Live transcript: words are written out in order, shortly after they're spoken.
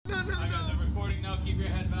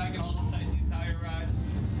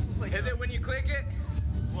Is it when you click it?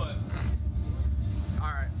 What?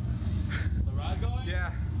 Alright. The rod going?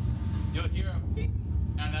 Yeah. You'll hear a beep,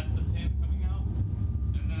 and that's the pin coming out.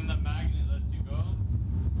 And then the magnet lets you go.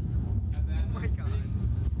 And then oh my God.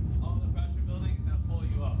 All the pressure building is gonna pull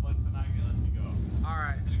you up once the magnet lets you go.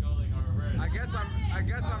 Alright. It's gonna go like a reverse. I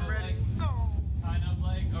guess I'm ready. Kind of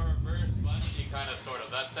like a reverse bungee, kind of, sort of.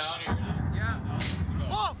 That sound you heard? Yeah.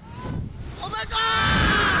 Oh! Oh my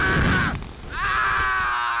God! Ah!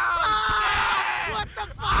 What the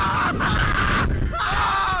fuck?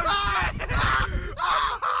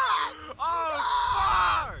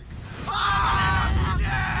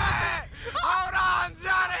 Hold on,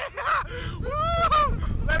 Johnny! Woo!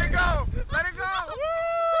 Let it go! Let it go!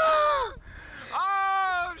 Woo!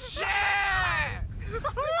 Oh shit!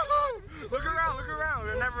 Look around, look around.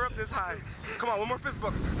 We're never up this high. Come on, one more fist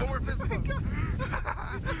bump. One more fist bump. Woo!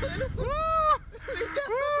 Woo!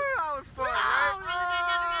 That was fun, right?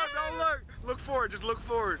 Oh, don't look. Look forward. Just look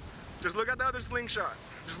forward. Just look at the other slingshot.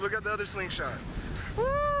 Just look at the other slingshot. Woo!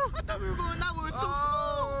 I thought we were going that way. It's so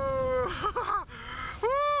small.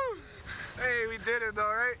 Woo! Hey, we did it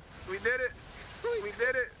though, right? We did it. We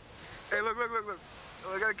did it. Hey, look, look, look, look.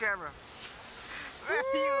 Look at the camera.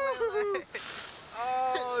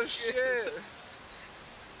 Oh shit.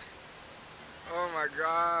 Oh my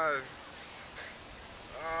God.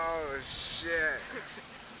 Oh shit.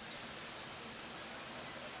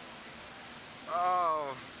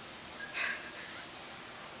 Oh.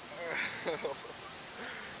 Fuck,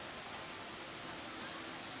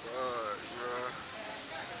 bro.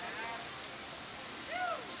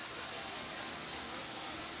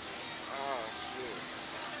 Oh shit.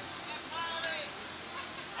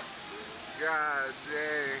 God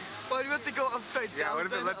dang. Why do you have to go upside down? Yeah, what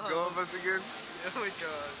if it lets go of us again? Oh my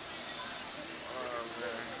God. Oh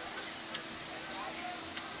man.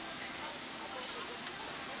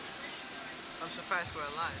 I'm surprised we're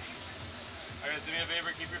alive. Alright, do me a favor,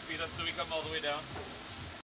 keep your feet up so we come all the way down.